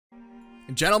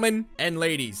Gentlemen and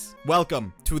ladies,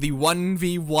 welcome to the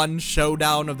 1v1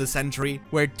 showdown of the century,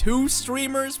 where two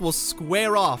streamers will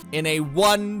square off in a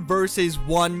 1 versus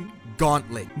 1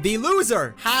 gauntlet. The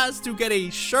loser has to get a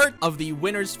shirt of the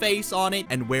winner's face on it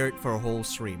and wear it for a whole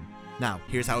stream. Now,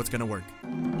 here's how it's gonna work.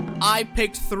 I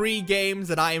picked 3 games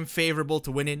that I am favorable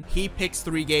to winning. He picks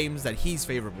 3 games that he's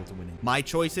favorable to winning. My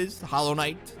choices: Hollow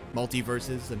Knight,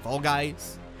 Multiverses, and Fall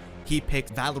Guys. He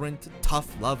picked Valorant, Tough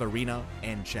Love Arena,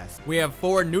 and Chess. We have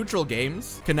 4 neutral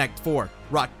games: Connect 4,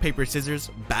 Rock, Paper, Scissors,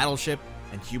 Battleship,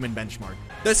 and Human Benchmark.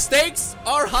 The stakes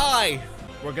are high.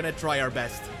 We're gonna try our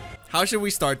best. How should we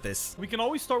start this? We can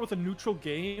always start with a neutral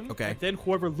game. Okay. And then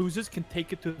whoever loses can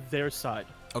take it to their side.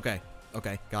 Okay.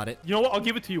 Okay, got it. You know what? I'll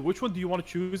give it to you. Which one do you want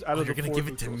to choose out of the 4 You're gonna give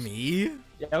it to me?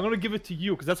 Yeah, I'm gonna give it to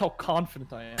you because that's how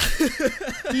confident I am.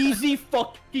 Easy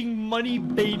fucking money,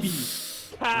 baby.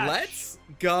 Cash. Let's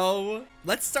go.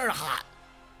 Let's start hot.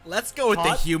 Let's go with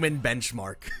the Human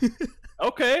Benchmark.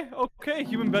 Okay.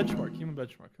 Human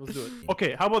benchmark. Let's do it.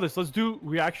 Okay, how about this? Let's do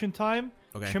reaction time.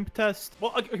 Okay. Chimp test.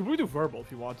 Well, we do verbal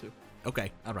if you want to.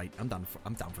 Okay. All right. I'm down for.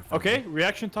 Verbal. Okay.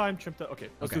 Reaction time. Chimp test. Okay.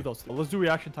 Let's do those. Let's do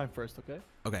reaction time first. Okay.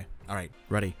 Okay. All right.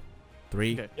 Ready?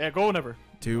 3. Okay. Yeah. Go whenever.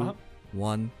 2,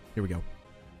 1. Here we go.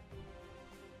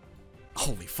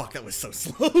 Holy fuck! That was so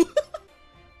slow.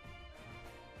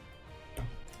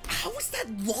 How is that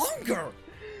longer?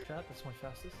 Chat. That's my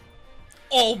fastest.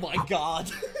 Oh my god.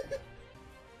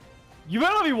 You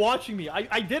better not be watching me.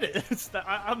 I did it.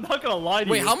 I'm not gonna lie to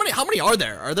you. Wait, how many are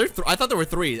there? Are there? I thought there were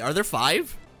 3. Are there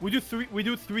 5? We do 3. We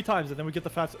do 3 times, and then we get the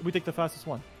fast. We take the fastest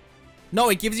one. No,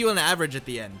 it gives you an average at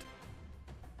the end.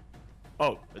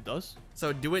 Oh, it does.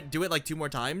 So do it like 2 more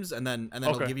times, and then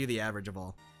it'll give you the average of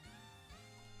all.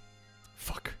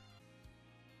 Fuck.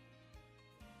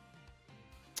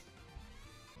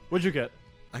 What'd you get?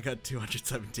 I got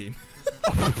 217.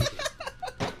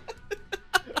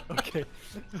 Okay,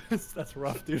 that's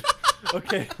rough, dude.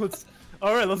 Okay,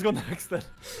 all right, let's go next then.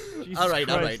 All right.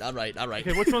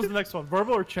 Okay, which one's the next one?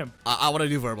 Verbal or chimp? I want to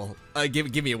do verbal.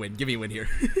 Give me a win. Give me a win here.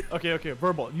 Okay,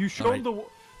 verbal. You show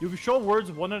you show words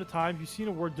one at a time. If you've seen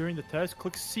a word during the test,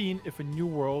 click seen. If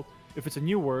it's a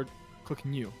new word, click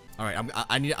new. All right,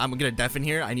 I'm gonna deafen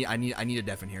here. I need a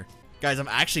deafen here. Guys, I'm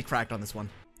actually cracked on this one.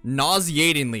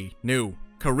 Nauseatingly new.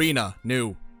 Karina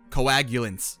new.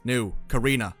 Coagulants new.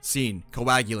 Karina seen.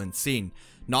 Coagulants seen.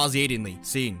 Nauseatingly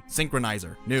seen.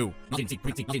 Synchronizer new.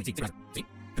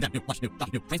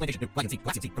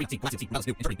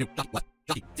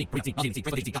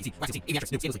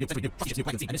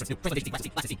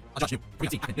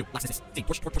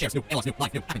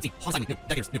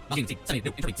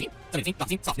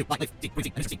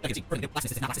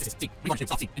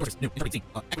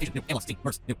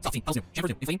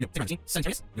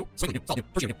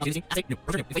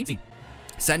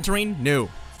 Centering new.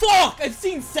 Fuck! I've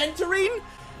seen centering.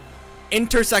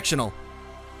 Intersectional.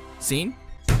 Seen?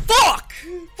 Fuck!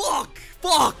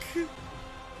 Fuck!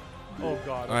 Oh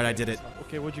god. Alright, I did it.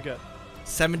 Okay, what'd you get?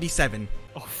 77.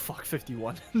 Oh fuck,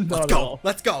 51. Let's go.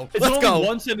 Let's go.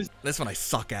 This one I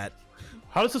suck at.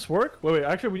 How does this work? Wait.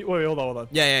 Actually, wait. Hold on.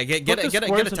 Yeah. Get a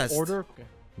test. Order. Okay.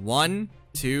 1,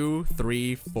 2,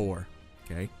 3, 4.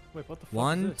 Okay. Wait, what the fuck?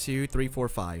 1, 2, 3, 4,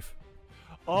 5.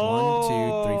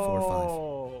 Oh. 1, 2, 3, 4,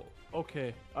 5.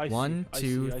 Okay. I see. 1,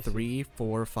 2, 3,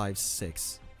 4, 5,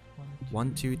 6.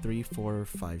 1, 2, 3, 4,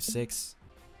 5, 6.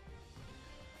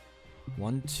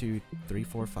 1, 2, 3,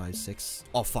 4, 5, 6.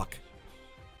 Oh fuck.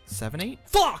 7, 8.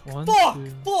 Fuck! 1,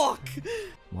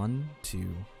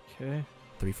 2. Okay.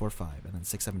 3, 4, 5, and then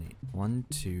 6, 7, 8. 1,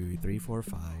 2, 3, 4,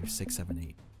 5, 6, 7,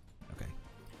 8. Okay.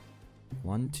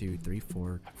 1, 2, 3,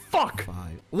 4. Fuck!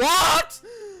 5. What?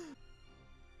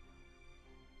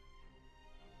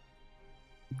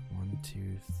 1,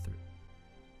 2, 3.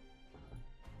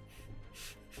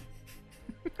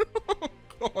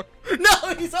 Oh,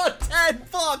 no, he's on 10.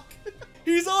 Fuck.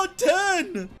 He's on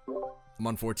 10. I'm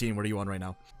on 14. What are you on right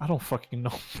now? I don't fucking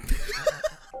know.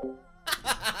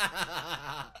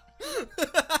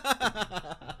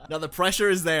 Now the pressure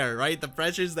is there, right? The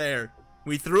pressure's there.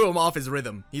 We threw him off his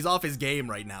rhythm. He's off his game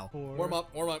right now. Warm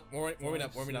up. Warming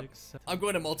up. I'm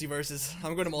going to multiverses.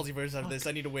 After this.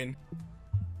 I need to win.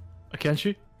 Can't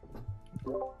you?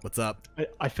 What's up?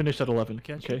 I finished at 11.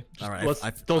 Okay. All right.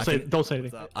 Don't say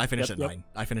anything. I finished at 9.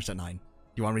 I finished at 9.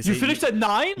 You want me to say? You finished at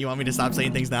 9? You want me to stop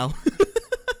saying things now?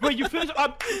 Wait, you finished?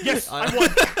 Yes, I won.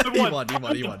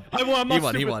 He won. I won. I'm not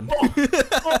stupid. He won. Oh,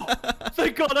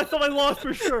 thank God. I thought I lost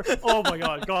for sure. Oh my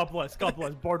God. God bless.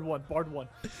 Bard one.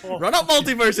 Oh. Run up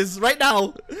multiverses right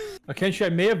now. Akenshi, I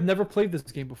may have never played this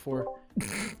game before.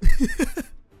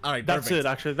 All right, That's perfect. it.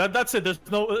 Actually, that's it. There's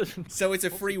no. So it's a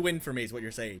free win for me, is what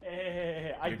you're saying.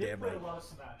 Hey, I You're did damn play right. a lot of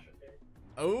Smash. Okay.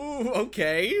 Oh,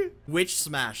 okay. Which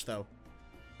Smash though?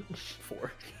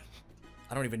 4.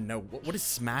 I don't even know. What is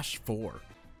Smash 4?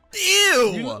 You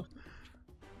Ew! know-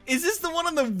 Is this the one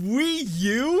on the Wii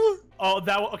U? Oh,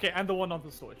 that one. Okay, and the one on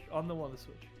the Switch. On the one on the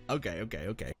Switch. Okay, okay,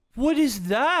 okay. What is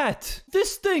that?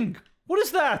 This thing. What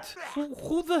is that?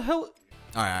 Who the hell?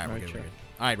 All right, we're Alright, good, sure. we're good.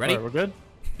 All right, ready? Alright, we're good.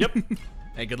 Yep.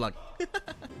 Hey, good luck.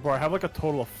 Bro, I have like a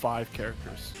total of 5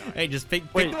 characters. Hey, just pick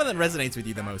Wait. the one that resonates with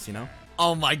you the most, you know?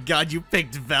 Oh my god, you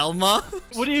picked Velma?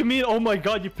 What do you mean? Oh my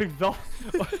god, you picked Vel.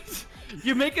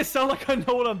 You make it sound like I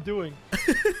know what I'm doing.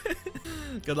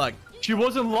 Good luck. She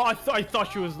wasn't locked. I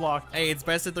thought she was locked. Hey, it's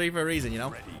best of 3 for a reason, you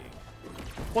know?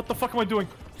 What the fuck am I doing?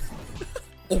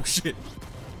 Oh shit.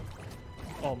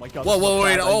 Oh my god. Whoa, this is a whoa,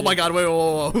 wait. bad Oh idea. my god, wait,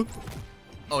 whoa, whoa.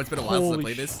 Oh, it's been a while since I Holy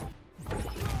played this.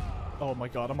 Oh my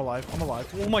god, I'm alive. I'm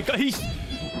alive. Oh my god, he's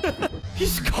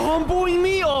comboing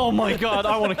me. Oh my god,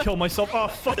 I want to kill myself. Oh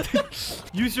fuck.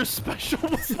 Use your special.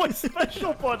 What's my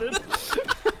special button?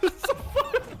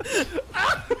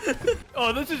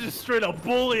 Oh, this is just straight up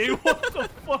bullying. What the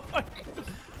fuck?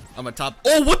 I'm a top.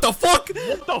 Oh, what the fuck?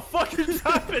 What the fuck just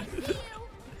happened?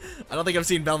 I don't think I've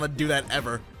seen Velma do that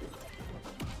ever.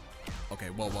 Okay,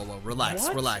 whoa, whoa, whoa. Relax,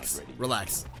 What? relax,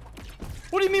 relax.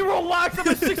 What do you mean relax? I'm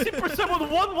at 60% with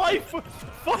 1 life.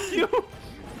 Fuck you.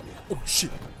 Oh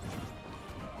shit.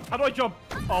 How do I jump?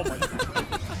 Oh my god.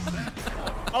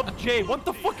 Up J. What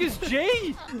the fuck is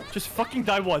J? Just fucking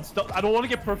die once. I don't want to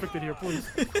get perfect in here, please.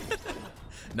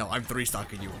 No, I'm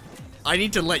 3-stocking you. I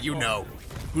need to let you know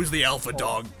who's the alpha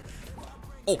dog.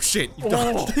 Oh shit, you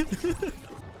dodged.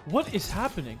 What is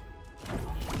happening?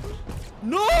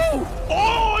 No!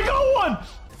 Oh, I got one!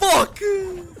 Fuck!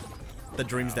 The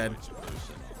dream's dead.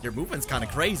 Your movement's kind of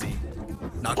crazy.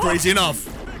 Not crazy enough.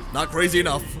 Not crazy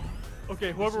enough.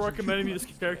 Okay, whoever recommended me this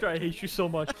character, I hate you so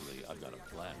much. I got a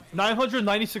plan.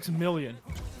 996 million.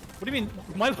 What do you mean?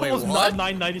 My level is what?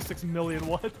 not 996 million.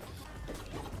 What?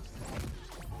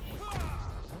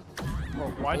 Bro,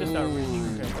 why does that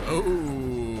reach? Okay.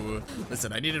 Oh,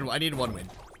 listen, I needed 1 win.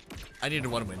 I needed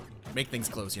 1 win. Make things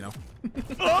close, you know.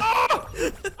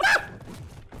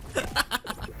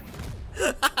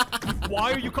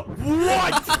 Why are you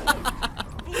what?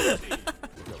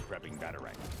 Prepping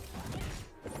batarang.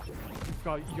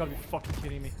 God, you gotta be fucking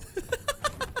kidding me.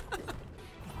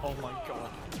 Oh my god.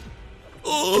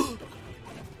 Oh.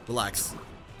 Relax.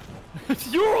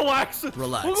 You relax.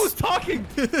 Relax. Who was talking?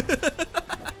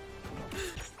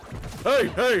 Hey,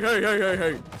 hey, hey, hey, hey,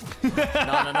 hey.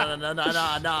 Nah, nah, nah, nah, nah,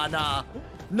 nah, nah, nah.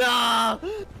 Nah.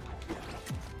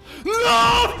 No!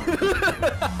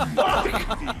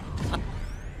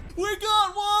 We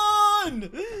got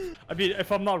 1! I mean,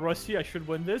 if I'm not rusty, I should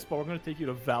win this, but we're gonna take you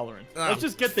to Valorant. Let's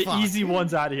just get the fuck. easy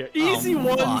ones out of here. Easy Oh,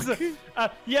 ones!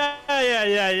 fuck. Yeah.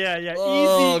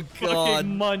 Oh, Easy God.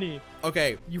 fucking money.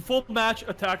 Okay, You full match,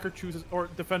 attacker chooses, or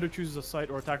defender chooses a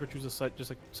site, or attacker chooses a site, just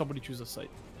like somebody chooses a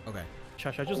site. okay.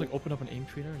 Should I just like open up an aim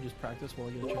trainer and just practice while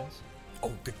I get a chance?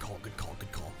 Oh, good call, good call,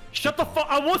 good call. Shut the fuck!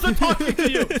 I wasn't talking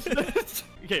to you!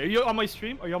 Okay, are you on my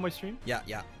stream? Are you on my stream? Yeah,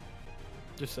 yeah.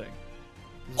 Just saying.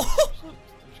 I'm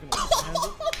just gonna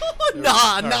put my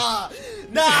hands up.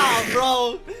 Nah,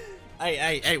 bro.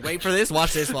 Hey, wait for this.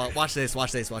 Watch this. Watch this.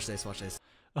 Watch this. Watch this. Watch this.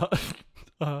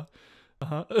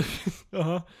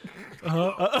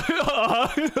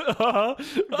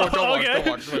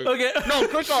 Okay. No,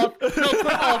 click off. No, click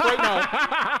off right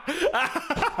now.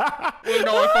 Wait,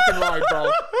 no, I fucking lied,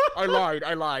 bro.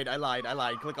 I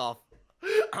lied. Click off.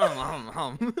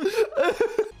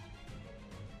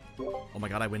 Oh my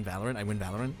god, I win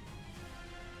Valorant.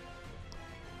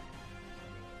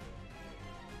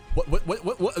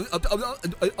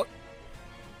 What?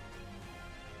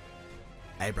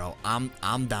 Hey, bro, I'm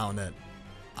down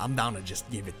to just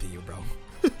give it to you, bro.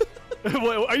 Wait,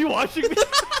 are you watching me?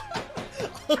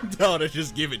 I'm down to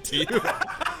just give it to you.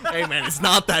 Hey, man, it's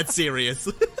not that serious.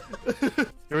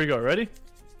 Here we go. Ready?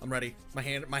 I'm ready. My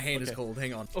hand is Okay. cold.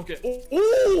 Hang on. Okay.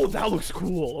 Oh, that looks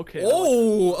cool. Okay.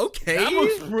 Oh, okay. That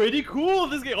looks pretty cool.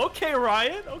 This game. Okay,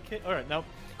 Ryan. Okay. All right. Now.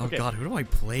 Oh Okay. god, who do I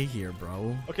play here,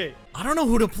 bro? Okay. I don't know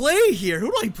who to play here. Who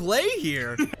do I play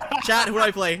here? Chat, who do I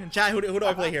play? Chat, who do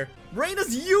I play here?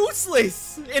 Reyna's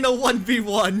useless in a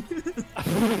 1v1.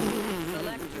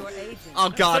 Select your agent. Oh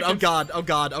god, oh god, oh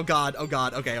god, oh god, oh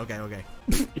god. Okay.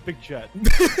 He picked Jet.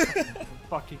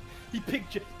 Fucking. He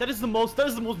picked Jet. That is the most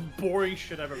boring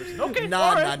shit I've ever seen. Okay. Nah.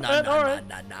 all right.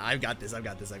 I've got this.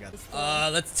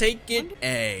 Let's take it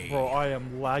A. Bro, I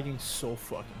am lagging so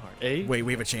fucking hard. A? Wait,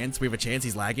 we have a chance.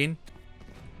 He's lagging.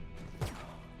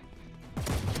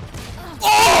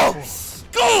 Oh!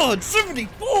 god!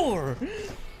 74!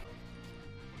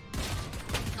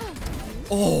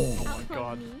 Oh. Oh my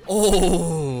god.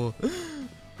 Oh.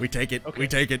 We take it. Okay. We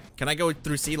take it. Can I go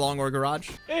through C long or garage?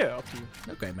 Yeah, up to you.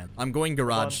 Okay, man. I'm going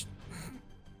garage.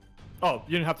 Oh,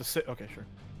 you didn't have to sit. Okay, sure.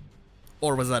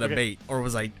 Or was that a Okay. bait? Or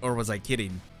was I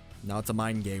kidding? No, it's a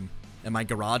mind game. Am I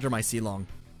garage or am I C long?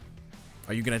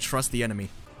 Are you gonna trust the enemy?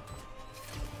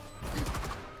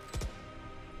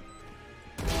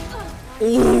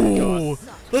 Oh,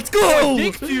 let's go! I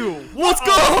dinked you! Let's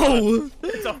go!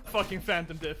 It's a fucking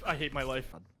phantom diff. I hate my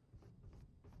life.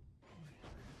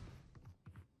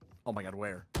 Oh my god,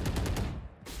 where?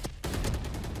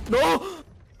 No!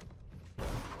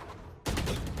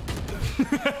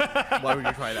 Why would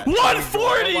you try that?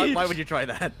 140! Why would you try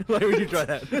that? Why would you try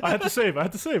that? I had to save. I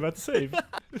had to save. I had to save.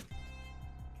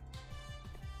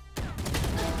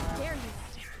 Dare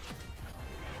you.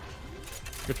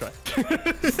 Good try.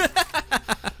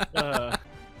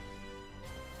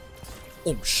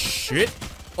 Oh shit!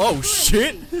 Oh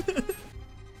shit!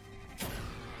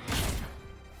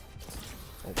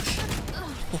 Oh shit!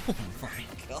 Oh my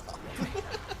god!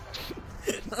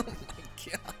 Oh my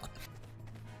god!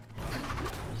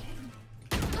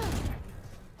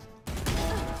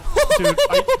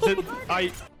 Dude,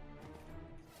 I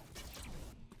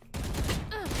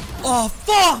Oh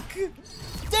fuck!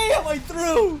 Damn, I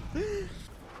threw!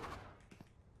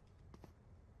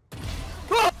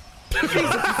 Jesus,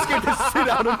 you scared the shit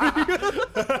out of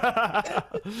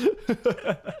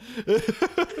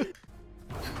me!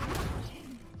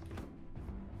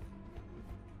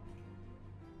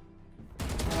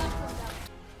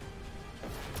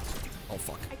 Oh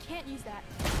fuck. I can't use that.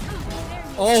 There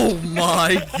you Oh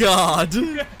my god!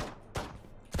 Nice.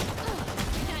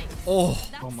 Oh.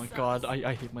 That Oh my sucks. god,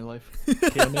 I hate my life.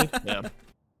 Yeah.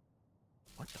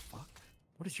 What the fuck?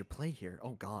 What is your play here?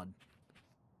 Oh god.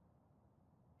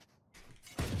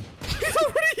 He's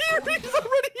already here! He's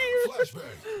already here!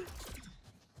 Flashbang.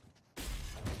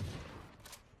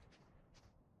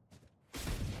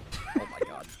 Oh my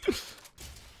god.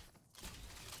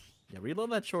 Yeah,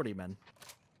 reload that shorty, man.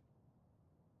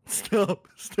 Stop.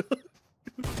 Stop.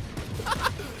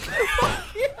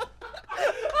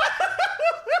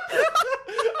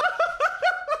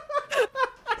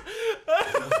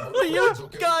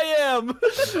 I am.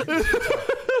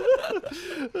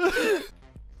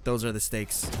 Those are the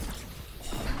stakes.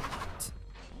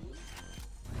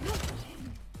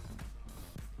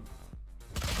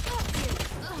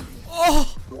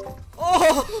 Oh!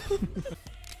 Oh!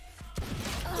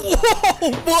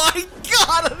 Oh my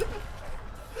god!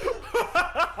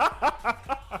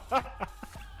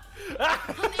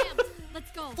 Come amped.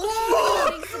 Let's go.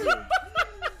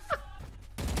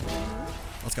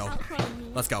 Let's go. Outrun me.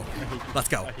 Let's go. Let's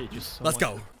go. I hate you so Let's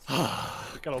much. go.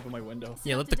 Gotta open my window.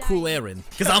 Yeah, let the cool air in.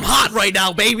 Because I'm hot right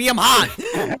now, baby. I'm hot.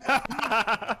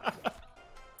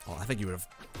 Oh, I think you would have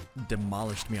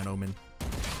demolished me on Omen.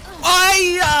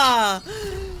 Aya!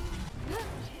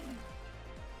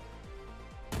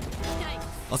 Nice.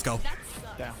 Let's go. That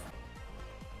sucks. Down.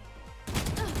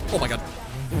 Oh my god.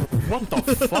 What the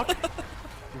fuck?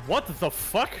 What the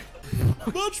fuck?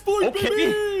 Match point, Okay.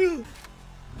 baby!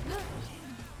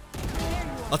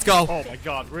 Let's go. Oh my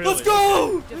god, really? Let's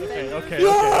go! Okay.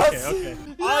 Yes!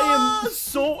 I am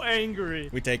so angry.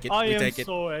 We take it. I we am take it.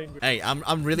 so angry. Hey,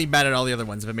 I'm really mad at all the other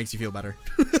ones if it makes you feel better.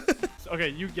 Okay,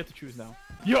 you get to choose now.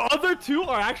 Your other two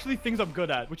are actually things I'm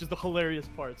good at, which is the hilarious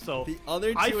part. So The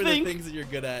other two I are think- the things that you're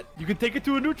good at. you can take it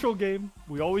to a neutral game.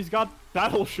 We always got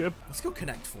Battleship. Let's go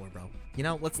Connect 4, bro. You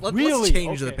know, let's Really?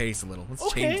 change the Okay. pace a little.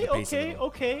 Let's change the pace a little.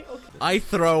 Okay. I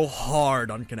throw hard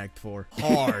on Connect 4.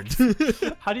 Hard.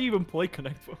 How do you even play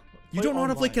Connect 4? You don't know how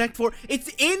to play Connect 4? It's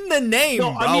in the name,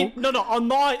 No, bro. I mean, no,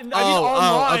 online. I mean, Oh,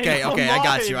 online. okay. I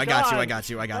got you. Online. I got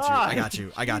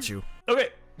you. Okay,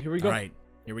 here we go. All right,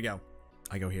 here we go.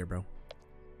 I go here, bro.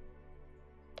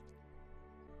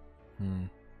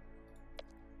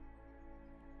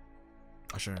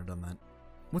 I shouldn't have done that.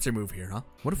 What's your move here, huh?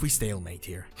 What if we stalemate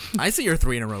here? I see your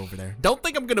 3 in a row over there. Don't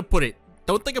think I'm gonna put it.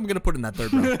 Don't think I'm gonna put it in that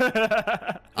third row.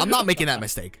 I'm not making that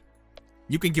mistake.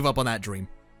 You can give up on that dream.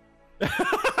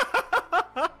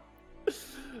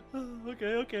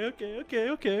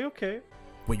 Okay.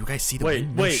 Wait, you guys see the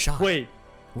win? No shot. Wait.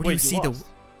 What do you see lost.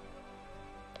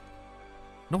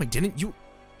 No, I didn't. You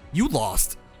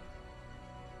lost.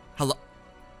 Hello.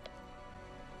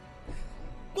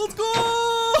 Let's go!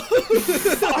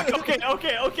 Fuck, okay.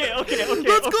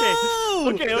 Let's go!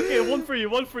 Okay, one for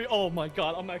you. Oh my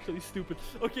god, I'm actually stupid.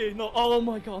 Okay, no, oh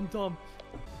my god, I'm dumb.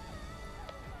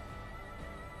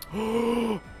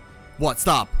 What?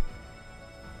 Stop.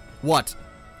 What?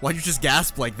 Why'd you just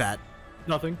gasp like that?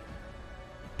 Nothing.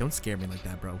 Don't scare me like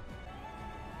that, bro.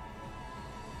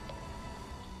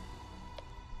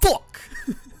 Fuck!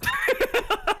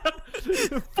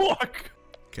 Fuck!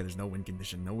 Okay, there's no win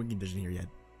condition. No win condition here yet.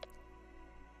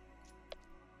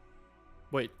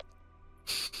 Wait.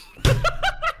 Fuck!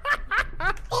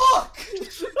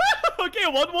 Okay,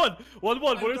 1-1.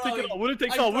 1-1. Winner take it all. Winner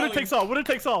takes all. Winner takes all. Winner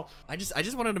takes all. I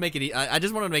just wanted to make it. I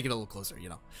just wanted to make it a little closer, you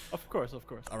know. Of course, of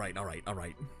course. All right.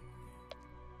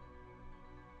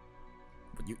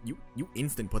 But you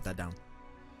instant put that down.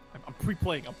 I'm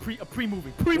pre-playing. I'm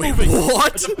pre-moving. Wait,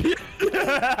 what?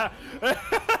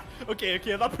 Okay,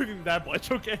 I'm not pre-moving that much.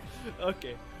 Okay.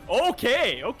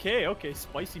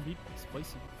 Spicy meat.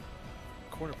 Spicy.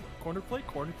 Corner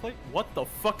plate. What the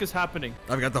fuck is happening?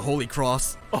 I've got the holy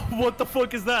cross. Oh, what the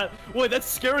fuck is that? Wait, that's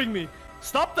scaring me.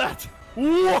 Stop that.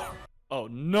 Whoa. Oh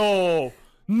no.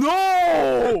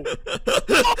 No.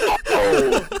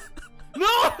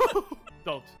 No.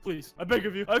 Don't, please. I beg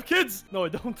of you. I have kids. No, I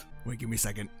don't. Wait, give me a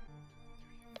second.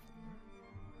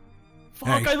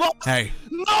 Fuck, Hey. I lost. Hey.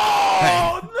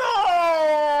 No.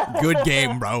 No. Good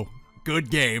game, bro.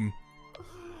 Good game.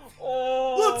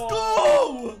 Oh. Let's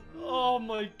go. Oh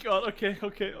my god. Okay.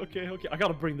 I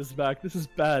gotta bring this back. This is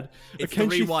bad. It's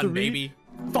Akenshi 3-1, 3? baby.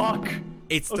 Fuck.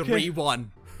 It's Okay. 3-1.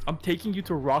 I'm taking you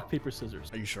to rock, paper,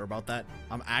 scissors. Are you sure about that?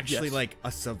 I'm actually Yes. like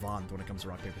a savant when it comes to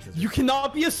rock, paper, scissors. You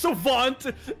cannot be a savant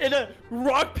in a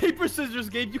rock, paper, scissors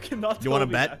game. You cannot. You want to tell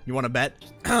me bet? that. You want to bet?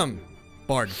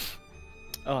 Bard.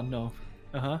 Oh no.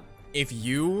 Uh-huh. If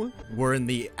you were in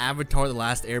the Avatar: The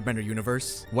Last Airbender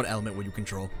universe, what element would you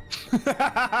control?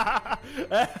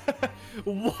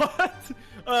 What?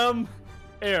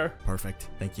 Air. Perfect.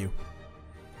 Thank you.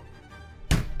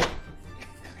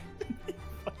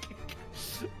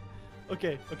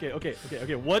 Okay.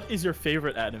 What is your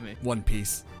favorite anime? One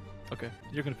Piece. Okay,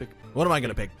 you're gonna pick What am I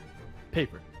gonna pick?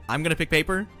 paper. I'm gonna pick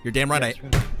paper. You're damn right. Yes, you're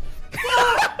gonna-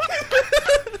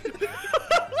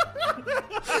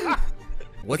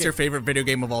 What's your favorite video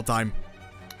game of all time?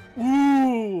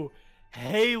 Ooh,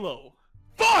 Halo.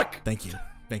 Fuck! Thank you.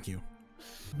 Thank you.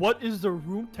 What is the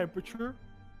room temperature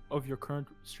of your current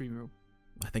stream room?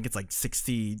 I think it's like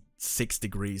 66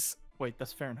 degrees. Wait,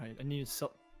 that's Fahrenheit. I need to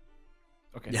sell.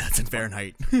 Okay. Yeah, it's in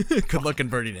Fahrenheit. Good luck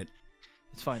converting it.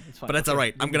 It's fine. But that's Okay, all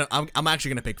right. then- I'm actually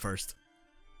gonna pick first.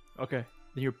 Okay.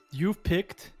 Then you've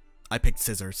picked. I picked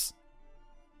scissors.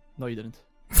 No, you didn't.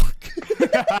 Fuck.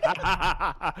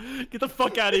 Get the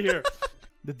fuck out of here.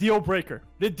 The deal breaker.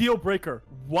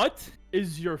 What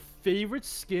is your favorite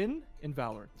skin in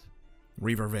Valorant?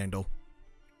 Reaver Vandal.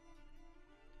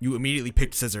 You immediately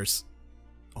picked scissors.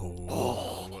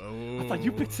 Oh. I thought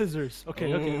you picked scissors.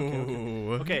 Okay.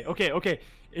 Oh. Okay.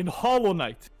 In Hollow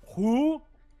Knight, who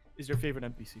is your favorite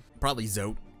NPC? Probably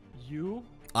Zote. You?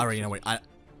 Alright, no, wait.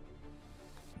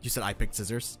 You said I picked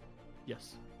scissors?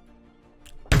 Yes.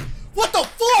 What the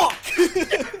fuck?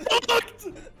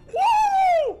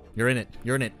 Woo! You're in it.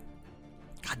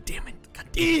 God damn it.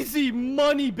 Easy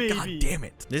money, baby. God damn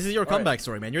it. This is your All comeback right.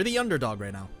 story, man. You're the underdog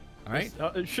right now. Alright?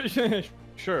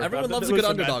 Sure. Everyone but loves a good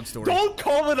listen, man, underdog story. Don't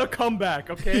call it a comeback,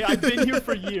 okay? I've been here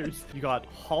for years. You got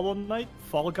Hollow Knight,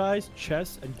 Fall Guys,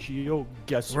 Chess, and Geo.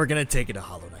 Guess We're gonna take it to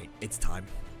Hollow Knight. It's time.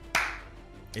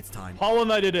 Hollow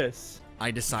Knight it is. I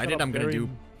decided Got a I'm gonna very- do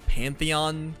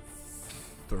Pantheon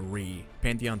 3.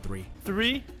 Pantheon 3.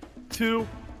 3, 2,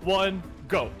 1,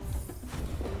 go.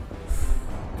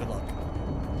 Good luck.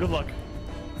 Good luck.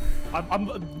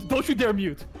 Don't you dare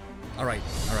mute. Alright.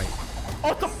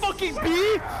 Oh, the fucking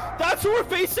B? That's who we're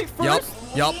facing first?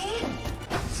 Yup.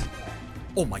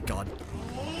 Oh my god.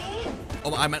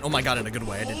 Oh, I meant, oh my god, in a good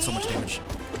way. I did so much damage.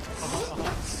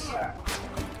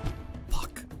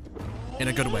 Fuck. In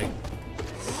a good way.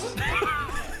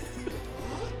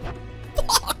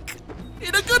 Fuck!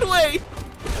 In a good way!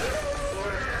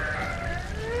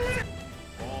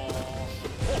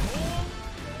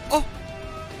 Oh!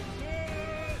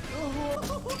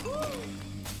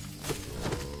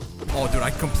 Oh, dude,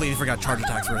 I completely forgot charge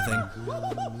attacks were a thing.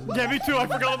 Yeah, me too. I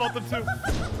forgot about them too.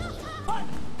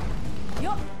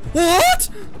 What?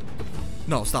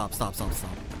 No, stop. Oh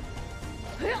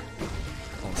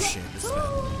shit, this is bad.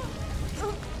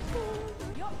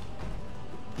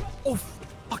 Oh,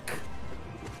 fuck.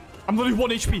 I'm literally 1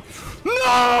 HP.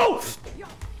 No!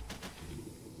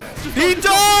 He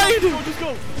died!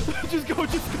 Just go.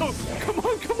 Come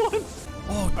on.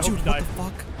 Oh, I dude, hope what he died. the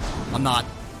fuck? I'm not.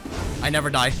 I never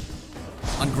die.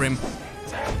 On Grim.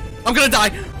 I'm gonna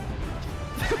die!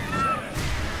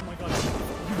 Oh my god.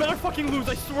 You better fucking lose,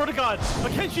 I swear to god.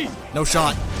 Akenshi! No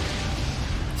shot.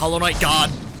 Hollow Knight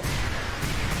God.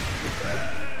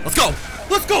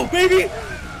 Let's go, baby!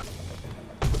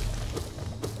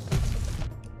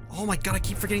 Oh my god, I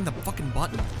keep forgetting the fucking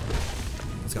button.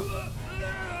 Let's go.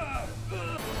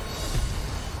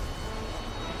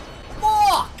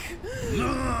 Fuck!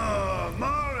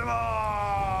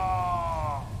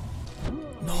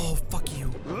 No, fuck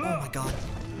you. Oh my god.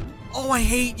 Oh, I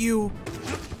hate you.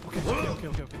 Okay.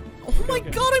 Oh my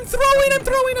god, I'm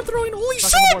throwing. Holy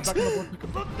shit!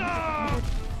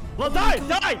 Well, die!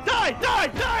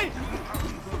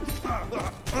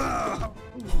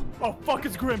 Oh, fuck,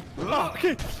 it's Grim. Oh,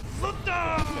 okay.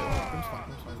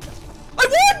 I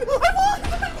won!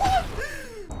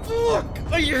 Fuck!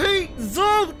 I hate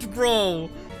Zolt, bro! Oh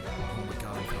my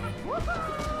god, I'm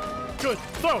throwing. Good.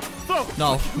 Throw.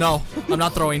 No, I'm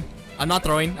not throwing. I'm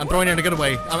throwing it in a good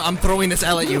way. I'm throwing this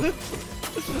L at you. Okay.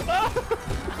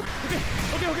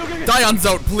 Die on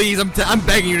Zote, please. I'm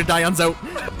begging you to die on Zote.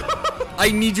 I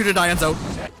need you to die on Zote.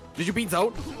 Did you beat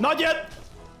Zote? Not yet.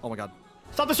 Oh my god.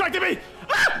 Stop distracting me.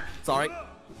 Ah! Sorry.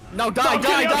 No, die.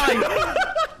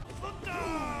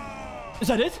 Is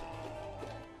that it?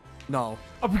 No.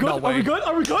 Are we good? No way. Are we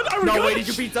good? No way did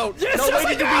you beat Zote. Yes, no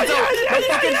way did you beat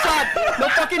Zote. No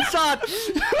fucking shot.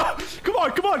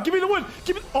 Come on, give me the win.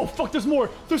 Oh fuck, there's more.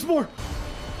 Come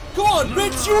on,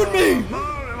 bitch, you and me.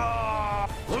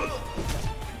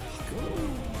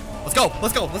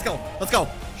 Let's go.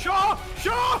 Shaw.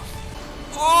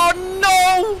 Oh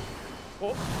no.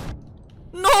 Oh.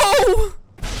 No.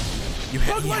 He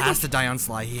has to die on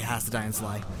Sly.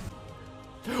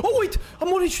 Oh wait, I'm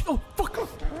only. Oh fuck.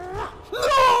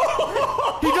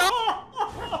 No.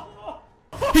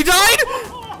 He died?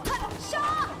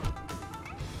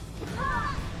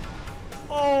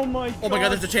 Oh my god. Oh my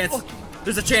god, there's a chance.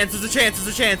 There's a chance.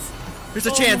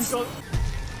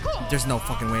 There's no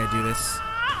fucking way I do this.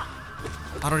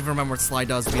 I don't even remember what Sly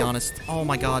does, to be honest. Oh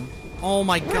my god. Are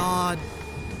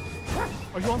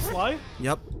you on Sly?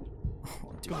 Yep. Oh,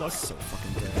 dude, Good luck. I'm so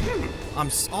fucking dead.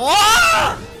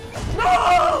 Oh!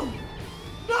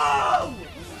 No!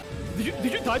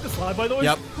 Did you die to Sly, by the way?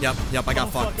 Yep. I got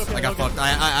fucked. Fuck, okay, I got fucked.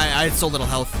 I had so little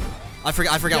health. I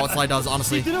forgot what Sly does,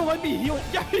 honestly. He didn't let me heal.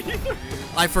 Yeah,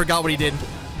 I forgot what he did.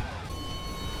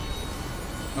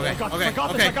 Okay. I got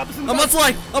this in the I'm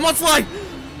on Sly.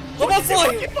 Come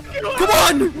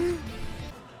on!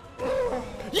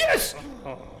 Yes!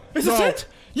 Is this it?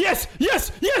 Yes!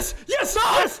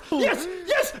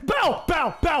 Bow!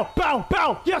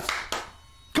 Yes!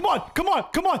 Come on!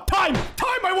 Time!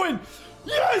 I win!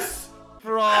 Yes!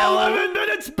 Bro. 11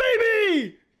 minutes,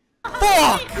 baby!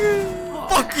 Fuck!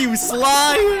 Fuck you,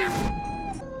 Sly!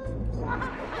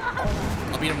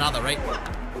 I'll beat him now, though, right?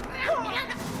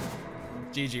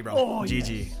 GG, bro. Oh,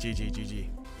 GG.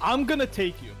 I'm gonna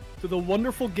take you to the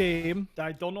wonderful game that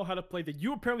I don't know how to play that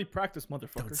you apparently practice,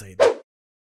 motherfucker. Don't say that.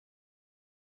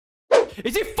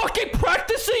 Is he fucking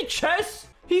practicing chess?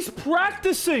 He's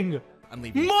practicing! I'm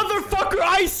leaving. Motherfucker,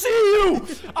 I see you!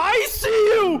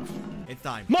 It's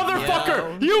time.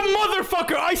 Motherfucker! Yo. You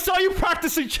motherfucker! I saw you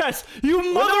practicing chess! You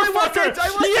motherfucker!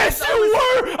 I wasn't. Yes, you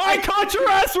were! I caught your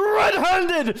ass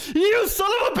red-handed! You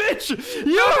son of a bitch!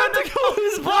 You had to go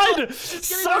his blood!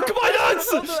 Suck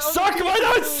my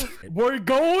nuts! We're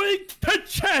going to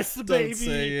chess, baby! Don't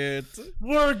say it.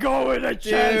 We're going to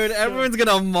chess! Dude, everyone's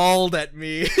gonna mold at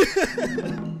me.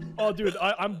 Oh, dude,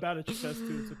 I'm bad at chess,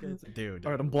 too. It's okay. Dude.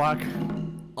 Alright, I'm black.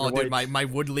 Oh, You're dude, white. my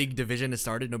Wood League division has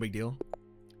started. No big deal.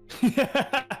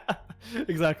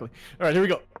 Exactly. Alright, here we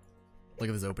go. Look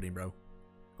at this opening, bro.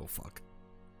 Oh, fuck.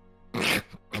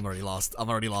 I'm already lost. I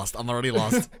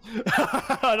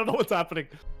don't know what's happening.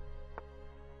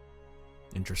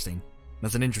 Interesting.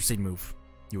 That's an interesting move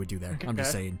you would do there. I'm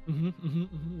just saying.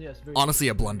 Yes, very Honestly,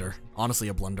 a blunder. My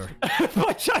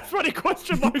chat's running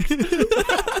question marks.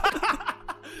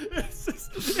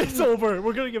 It's over.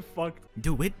 We're gonna get fucked.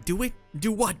 Do it. Do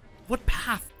what? What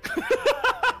path?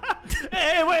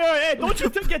 Hey, wait. Don't you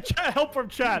get help from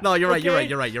chat? No, you're okay?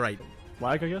 right.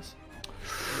 Lag, I guess.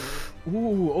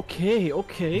 Ooh, okay.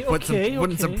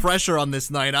 Putting some pressure on this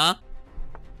night, huh?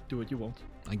 Do it, you won't.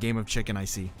 A game of chicken, I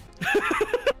see.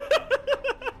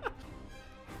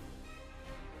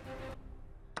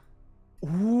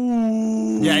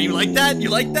 Ooh. Yeah, you like that? You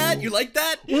like that?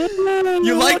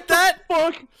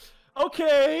 Fuck.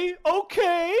 Okay.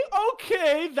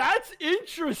 That's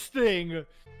interesting.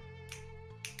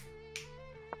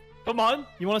 Come on.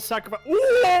 You want to sacrifice?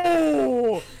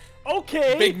 Ooh.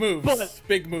 Okay. Big moves.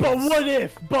 Big moves. But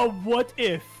what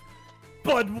if?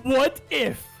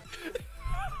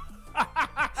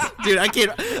 Dude, I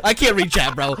can't read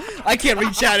chat, bro. I can't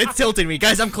read chat. It's tilting me.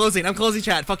 Guys, I'm closing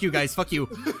chat. Fuck you guys. Fuck you.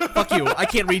 I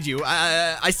can't read you.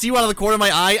 I see you out of the corner of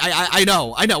my eye. I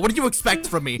know. What did you expect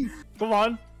from me? Come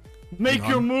on. Make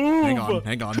your move.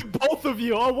 Hang on. Both of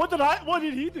you. Oh, what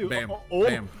did he do? Bam. Oh.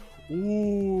 Bam.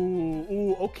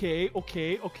 Ooh. Okay.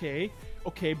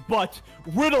 But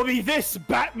riddle me this,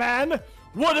 Batman.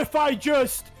 What if I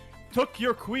just took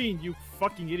your queen? You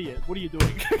fucking idiot. What are you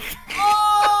doing?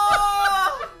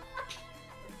 Oh!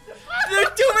 There's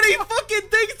too many fucking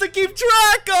things to keep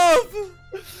track of.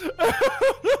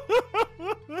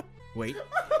 Wait.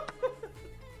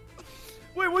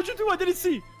 Wait, what'd you do? I didn't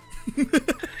see.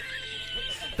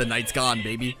 The night's gone,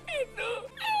 baby.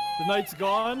 The night's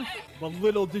gone, but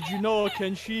little did you know,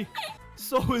 Kenshi.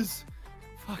 So is...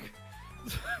 Fuck.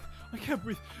 I can't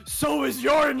breathe. So is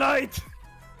your night!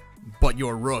 But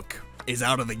your rook is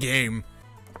out of the game.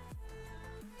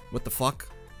 What the fuck?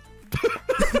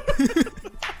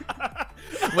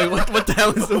 Wait, what the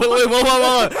hell is... Wait,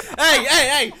 whoa.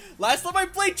 Hey! Last time I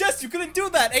played chess, you couldn't do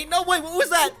that. Ain't no way, what was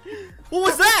that? What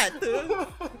was that?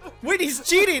 Wait, he's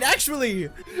cheating, actually.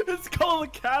 It's called a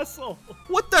castle.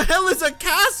 What the hell is a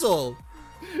castle?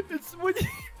 It's when you...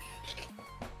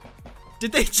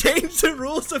 Did they change the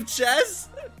rules of chess?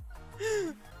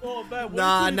 Oh man,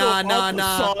 Nah.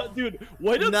 Dude,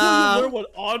 wait until you learn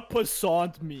what en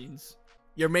passant means.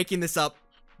 You're making this up.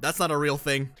 That's not a real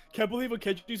thing. Can't believe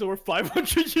Akenchi's over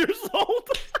 500 years old.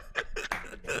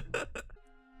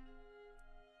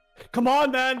 Come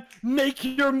on, man. Make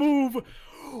your move.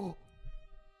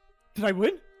 Did I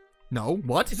win? No,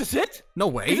 what? Is this it? No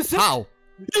way. Is this it? How?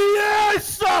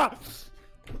 Yes!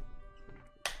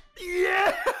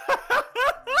 Yeah!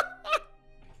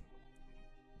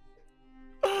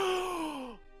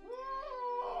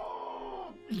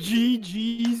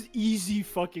 GG's easy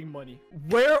fucking money.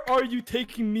 Where are you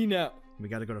taking me now? We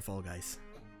gotta go to Fall Guys.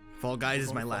 Fall Guys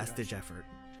is my last ditch effort.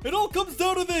 It all comes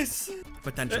down to this.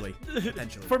 Potentially.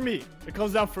 For me. It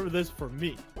comes down for this for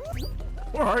me.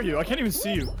 Where are you? I can't even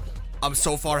see you. I'm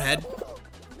so far ahead.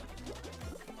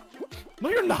 No,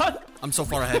 you're not. I'm so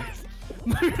far ahead.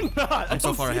 No, you're not. I'm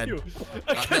so far ahead.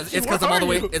 It's It's because I'm all the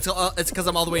way. It's because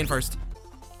I'm all the way in first.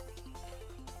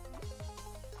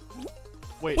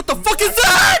 Wait. What the fuck is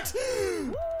that?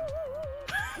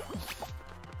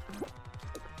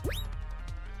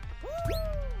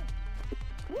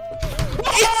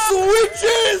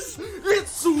 It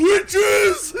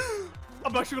switches!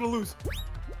 I'm actually gonna lose.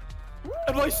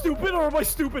 Am I stupid or am I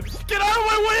stupid? Get out of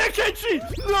my way, Akenchi!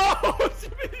 No!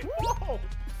 No!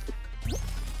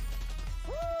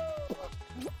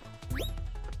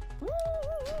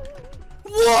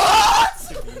 What?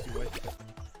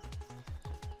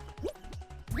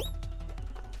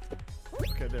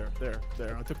 Okay, there.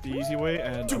 I took the easy way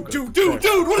and...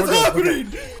 Dude, what is happening?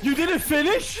 You didn't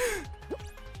finish?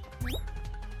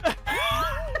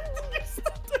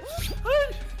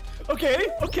 Okay,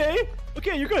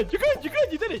 you're good. You did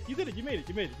it. You made it.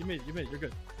 You're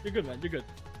good. You're good.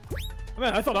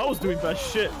 Man, I thought I was doing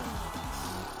best shit.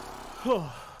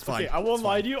 It's fine. Okay, I won't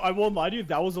lie to you.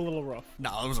 That was a little rough.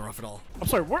 No, it wasn't rough at all. I'm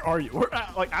sorry. Where are you?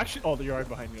 Like actually. Oh, you're right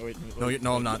behind me. Wait.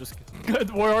 No, I'm not. Good.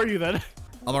 Where are you then?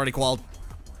 I'm already qualled.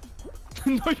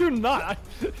 No, you're not.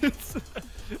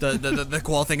 The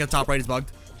qual thing at the top right is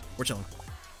bugged. We're chilling.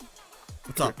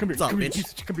 What's up? Come here,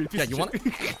 bitch? come here, Yeah, you want it?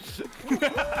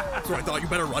 That's what I thought. You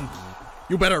better run.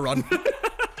 What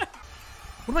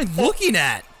am I looking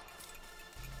at?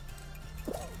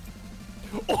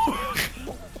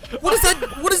 What is that?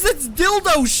 What is this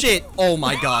dildo shit? Oh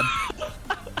my god.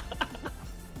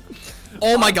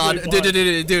 Oh my god,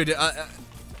 dude.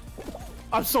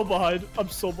 I'm so behind.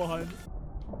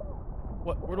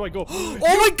 What? Where do I go? Oh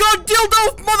my god,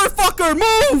 dildo motherfucker,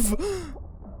 move!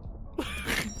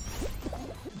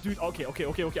 Dude, okay.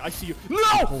 I see you.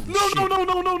 No,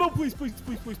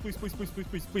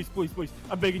 please.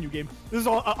 I'm begging you, game. This is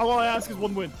all I ask is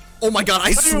one win. Oh my god,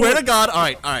 I swear to god. All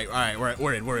right.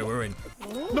 We're in.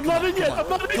 I'm not in yet.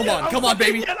 Come on,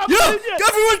 baby. Yeah,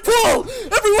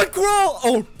 everyone crawl.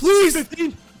 Oh, please.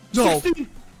 15. No. 16.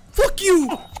 Fuck you.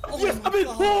 Yes, I'm in.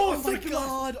 Oh my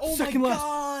god. Oh my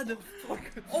god.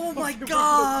 Oh my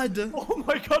god. Oh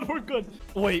my god, we're good.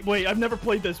 Wait, I've never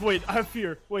played this. Wait, I have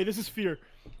fear. Wait, this is fear.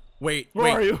 Wait,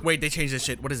 Where are you? Wait, they changed this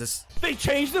shit. What is this? They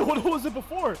changed it? What was it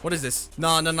before? What is this?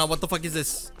 No, what the fuck is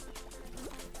this?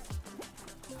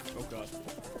 Oh god.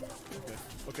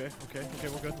 Okay,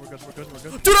 we're good.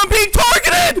 Dude, I'm being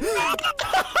targeted!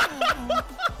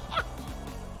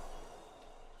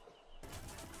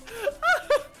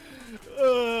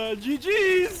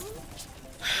 GG's!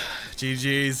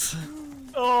 GG's.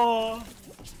 Oh.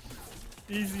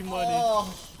 Easy money.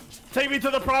 Oh. Take me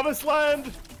to the promised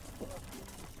land!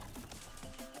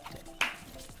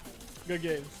 Good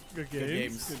games. Good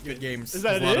games. Is It was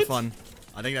that a lot it? of fun.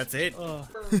 I think that's it.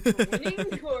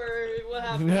 Winning or What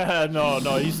happened? Yeah, no.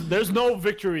 There's no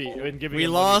victory in giving. We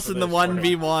him money lost for in the this.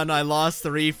 1v1. I lost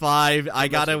 3-5. I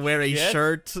gotta wear a Get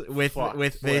shirt with fucked.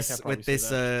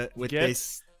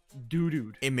 this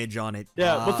Dude. image on it.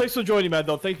 Yeah, well, thanks for joining, man.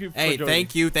 Though, thank you. For Hey, joining.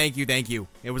 thank you.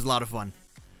 It was a lot of fun.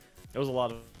 It was a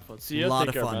lot of fun. See ya. A lot Take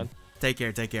of care, fun. man.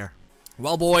 Take care.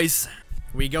 Well, boys,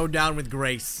 we go down with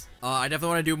grace. I definitely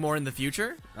want to do more in the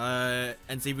future.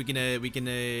 And see if we can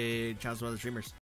challenge some other streamers.